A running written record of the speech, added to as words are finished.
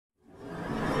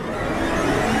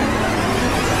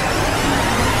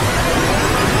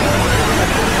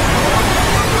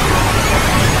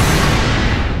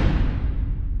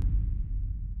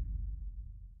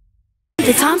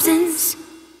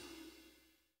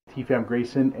Tfam,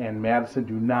 Grayson, and Madison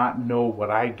do not know what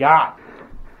I got.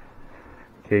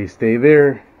 Okay, stay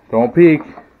there. Don't peek.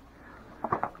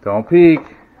 Don't peek.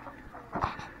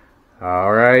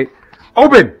 All right.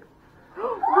 Open!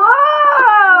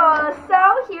 Whoa!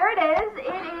 So here it is.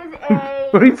 It is a...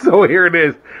 Wait, so here it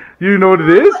is. You know what it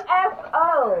is?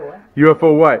 UFO.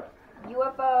 UFO what?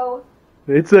 UFO.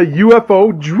 It's a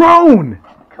UFO drone.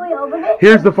 Can we open it?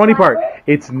 Here's the funny part.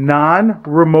 It's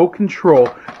non-remote control.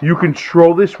 You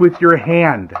control this with your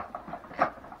hand.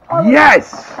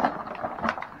 Yes!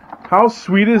 How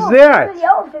sweet is that? What's the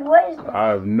yellow thing? What is that? I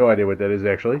have no idea what that is,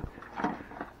 actually.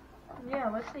 Yeah,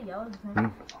 what's the yellow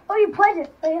thing? Oh, you played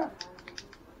it. Oh, yeah.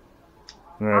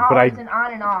 All right, It's an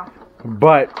on and off.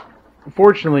 But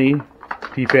fortunately,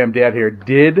 Tfam Dad here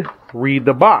did read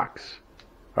the box.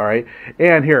 All right,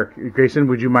 and here, Grayson,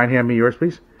 would you mind handing me yours,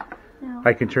 please? No.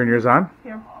 I can turn yours on.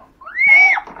 Here.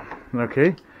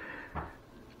 Okay.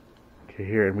 Okay,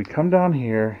 here, and we come down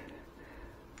here,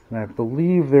 and I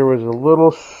believe there was a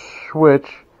little switch.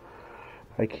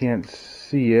 I can't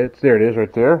see it. There it is,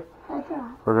 right there.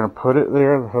 We're gonna put it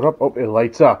there. Hold up. Oh, it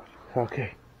lights up.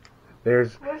 Okay.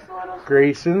 There's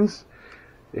Grayson's.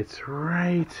 It's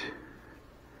right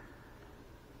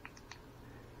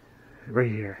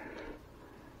here.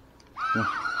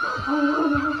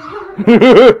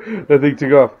 That thing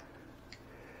took off.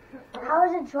 How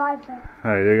is it dry? All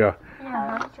right, there you go.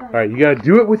 Yeah, all right, you gotta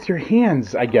do it with your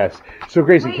hands, I guess. So,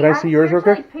 Grayson, can I see yours real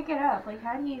quick? Pick it up. Like,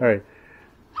 how do you? All right.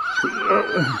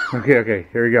 Okay.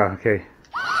 Here we go. Okay.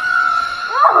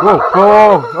 Whoa.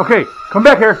 Oh. Okay. Come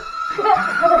back here.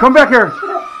 Come back here.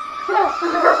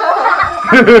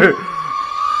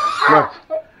 No.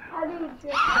 How do you do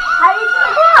it?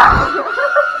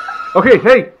 Okay.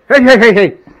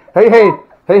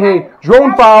 Hey.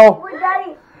 Drone foul.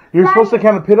 Daddy, You're supposed to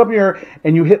kind of put up your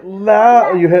and you hit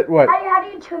loud. You hit what? how do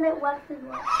you turn it left and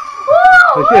right?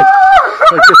 Like this.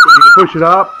 Like this. You can push it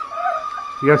up.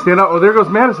 You gotta stand up. Oh, there goes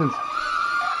Madison's.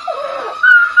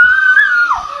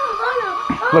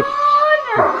 Look.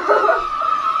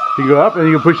 You go up and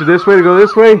you can push it this way to go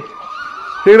this way.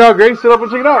 Check it out, Grace. Sit up and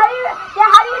check it out. How do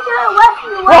you turn it left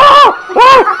and right?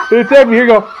 Oh! It attacked me. Here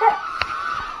you go.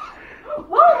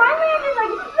 Whoa, my man is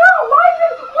like, no,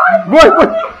 why?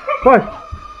 What?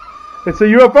 It's a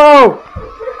UFO.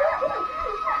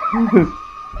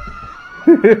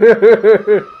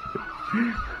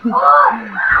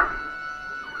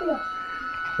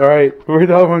 All right, where'd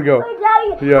the other one go? Wait,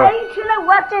 Daddy, Yeah. how do you turn it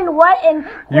left and right and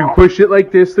You push it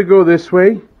like this to go this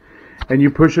way, and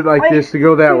you push it like this to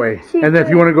go that way. And then if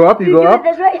you want to go up, you go up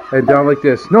this way? and down like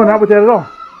this. No, not with that at all.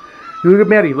 You look at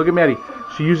Maddie. Look at Maddie.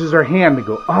 She uses her hand to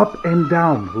go up and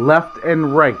down, left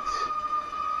and right.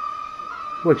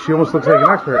 Look, she almost looks like an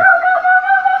expert.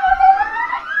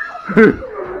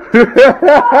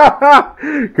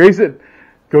 Grayson,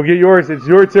 go get yours. It's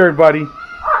your turn, buddy.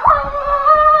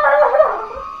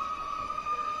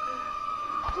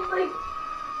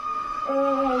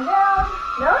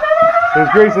 There's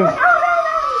Grayson's.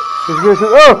 There's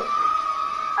Grayson's. Oh!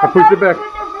 I pushed it back.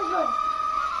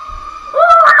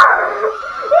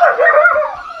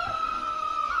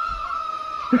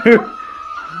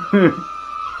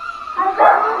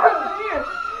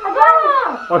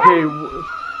 Okay,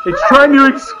 it's trying to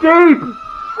escape.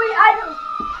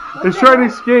 It's trying to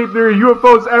escape. There are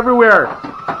UFOs everywhere.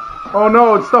 Oh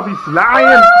no, it's stuffy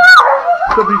flying.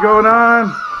 Stuffy going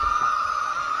on.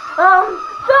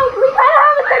 So we kind of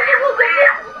have a technical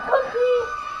difficulty.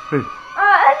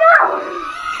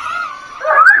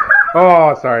 No.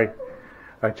 Oh, sorry.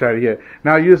 I tried to get it.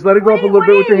 Now you just let it go up a little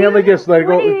bit with your hand like this. Let it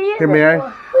go. Here, may I?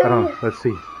 Let's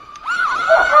see.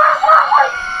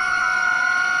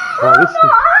 Wow,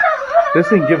 this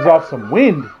thing gives off some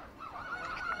wind.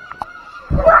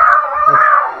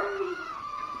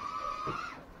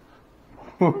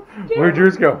 Where'd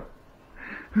yours go?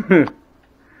 You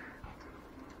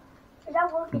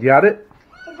got it?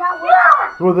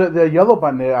 Well, the yellow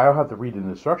button, I'll have to read the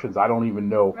instructions. I don't even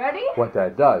know what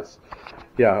that does.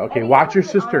 Yeah, okay, watch your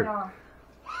sister.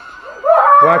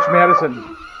 Watch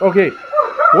Madison. Okay,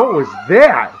 what was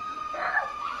that?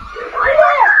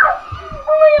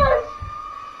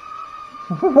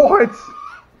 What?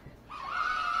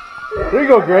 There you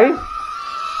go, Grace.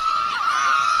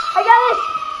 I got it.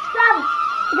 Stop.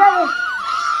 I got it.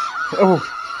 Oh.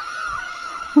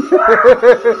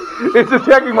 It's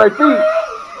attacking my feet.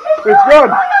 It's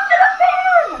gone.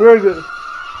 Where is it?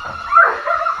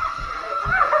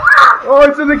 Oh,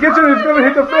 it's in the kitchen. It's going to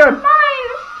hit the fan.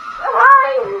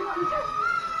 Mine.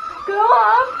 Go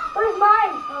up. Where's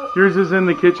mine? Yours is in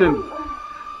the kitchen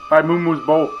by Moo Moo's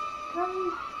boat.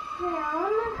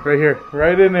 Down. Right here.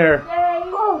 Right in there.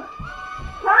 Oh.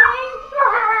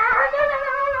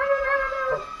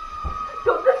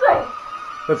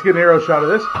 Let's get an aerial shot of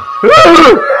this.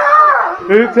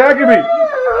 It's attacking me.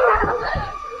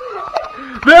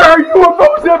 There are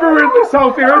UFOs everywhere in this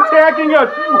house. They're attacking us.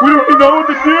 We don't even know what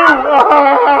to do.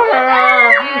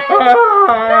 Oh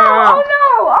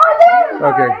no! Oh no!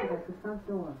 Okay.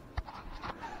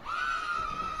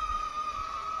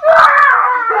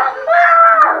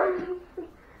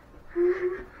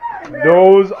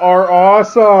 Those are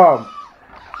awesome.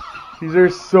 These are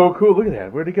so cool. Look at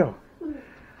that. Where'd he go?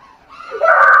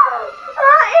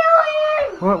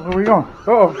 Alien! Where are we going?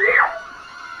 Oh. Oh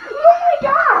my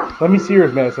god! Let me see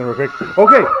yours, Madison, real quick.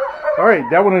 Okay. All right.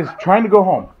 That one is trying to go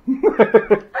home.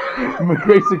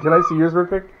 Grayson, can I see yours real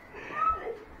quick?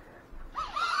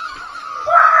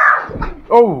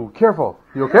 Oh, careful.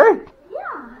 You okay?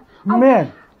 Yeah.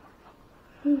 Man.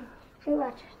 Hey,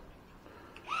 watch.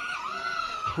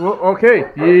 Well,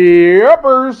 okay.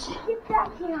 Yuppers. Get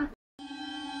back here.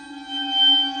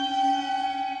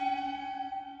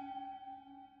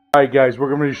 Alright guys, we're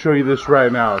going to show you this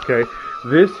right now, okay?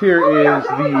 This here is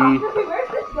the... Where's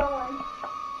this going?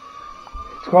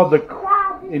 It's called the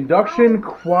Induction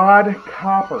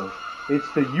Quadcopter. It's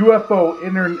the UFO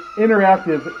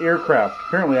Interactive Aircraft.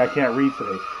 Apparently I can't read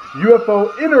today.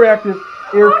 UFO Interactive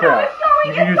Aircraft.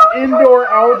 You can use indoor,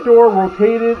 outdoor,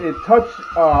 rotated, it touch,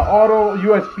 auto,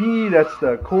 USB, that's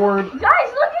the cord.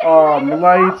 Guys, look at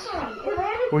lights,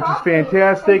 which is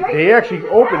fantastic. They actually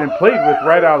opened and played with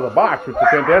right out of the box, which is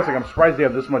fantastic. I'm surprised they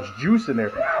have this much juice in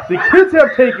there. The kids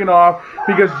have taken off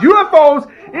because UFOs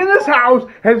in this house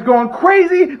has gone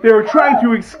crazy. They were trying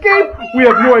to escape. We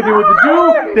have no idea what to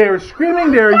do. They are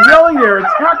screaming, they are yelling, they are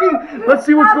attacking. Let's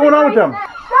see what's going on with them.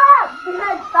 Stop!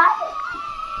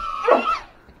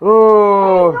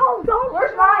 Oh, No, don't.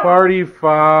 Where's mine? party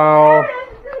foul. There it is.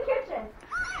 It's in the kitchen.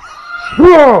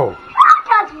 Whoa!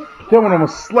 Catch it. That one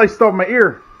almost sliced off my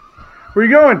ear. Where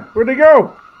you going? Where'd they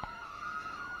go?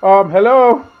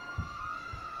 Hello?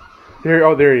 There,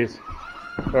 oh, there he is.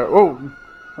 Oh,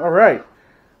 all right.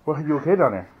 Well, you okay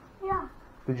down there? Yeah.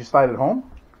 Did you slide it home?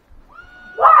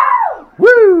 Wow!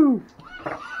 Woo!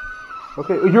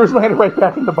 Okay, yours landed right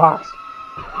back in the box.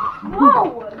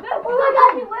 Whoa!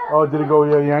 Oh, did it go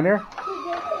behind there?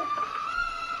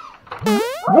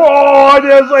 Whoa,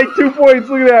 that's like 2 points.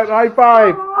 Look at that. High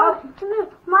five.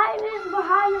 Mine is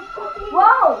behind the TV.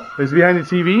 Whoa! It's behind the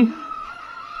TV?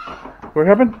 What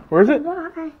happened? Where is it?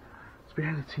 Okay. It's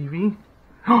behind the TV?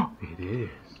 Oh, it is.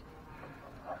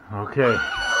 Okay.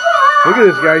 Look at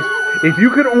this, guys. If you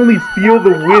could only feel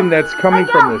the wind that's coming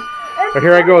from this. Right,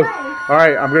 here I go. All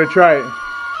right, I'm going to try it.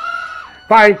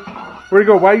 Bye. Where'd it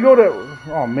go? Why you go to...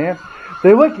 Oh, man.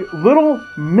 They look little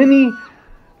mini...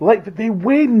 Like, they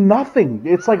weigh nothing.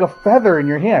 It's like a feather in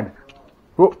your hand.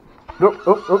 Oh, oh,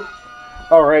 oh, oh.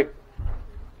 All right.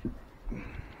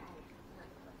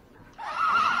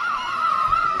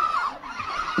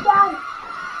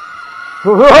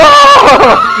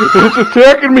 It's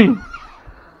attacking me.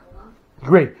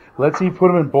 Great. Let's see. Put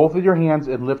them in both of your hands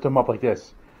and lift them up like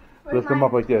this. Lift them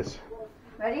up like this.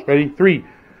 Ready? Ready? 3,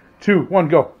 2, 1,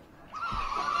 go.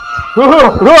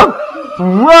 Whoa!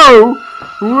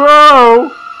 Whoa!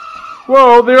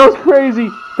 Whoa! That was crazy.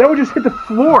 That one just hit the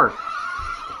floor.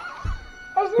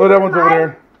 Oh, that one's over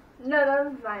there. No, that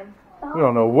one's mine. We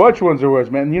don't know which ones are which,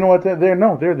 man. You know what? They're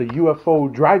the UFO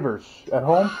drivers at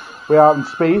home. Way out in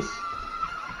space.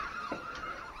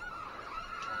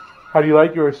 How do you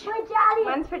like yours? My daddy.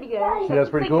 Mine's pretty good. Daddy. Yeah, that's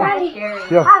pretty cool. Daddy.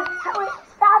 Yeah.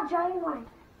 Stop driving mine.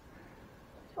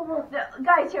 No,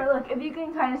 guys, here, look. If you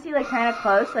can kind of see, like, kind of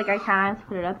close, like I kind of have to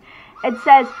put it up. It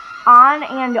says on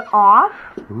and off.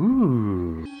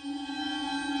 Ooh.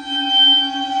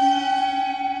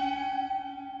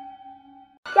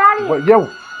 Daddy. What? Yo.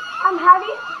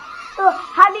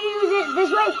 How do you use it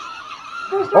this way?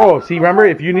 Oh, see, remember,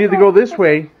 if you needed to go this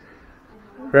way,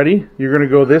 ready? You're going to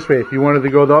go this way. If you wanted to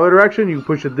go the other direction, you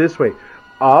push it this way.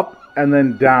 Up and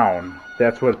then down.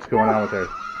 That's what's going on with there.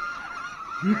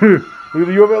 Look at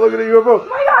the UFO, look at the UFO. Oh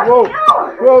my God, Whoa, no.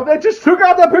 whoa, that just took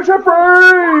out the picture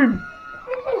frame.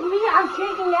 This is me. I'm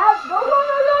shaking out. No.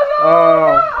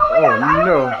 Oh,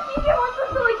 no.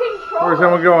 Where's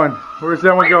that one going? Where's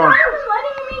that one going? I was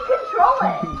letting me control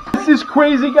it. This is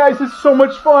crazy, guys. This is so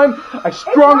much fun. I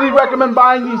strongly recommend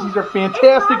buying these. These are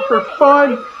fantastic for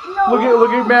fun.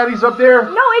 Look at Maddie's up there.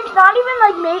 No, it's not even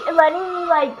like letting me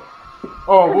like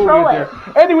Oh, we'll Control get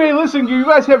there. Anyway, listen, you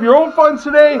guys have your own fun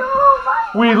today.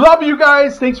 We love you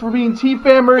guys. Thanks for being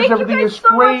T-Famers. Thank Everything you guys is so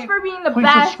great. much for being the Please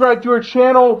best. subscribe to our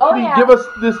channel. Oh, Please yeah. give us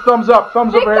this thumbs up.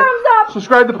 Thumbs Big up. thumbs up.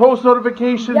 Subscribe to post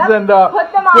notifications Yep, and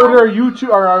put them go on. to our YouTube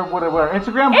or our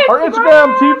Instagram. Our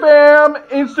Instagram. Instagram, Tfam,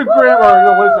 Instagram, or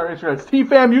no, what is our Instagram? It's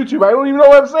Tfam YouTube. I don't even know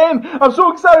what I'm saying. I'm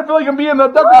so excited. I feel like I'm being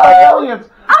abducted by aliens.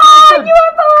 Ah,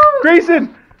 UFO!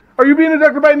 Grayson, are you being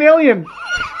abducted by an alien?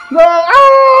 No.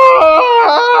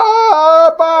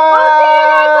 Bye.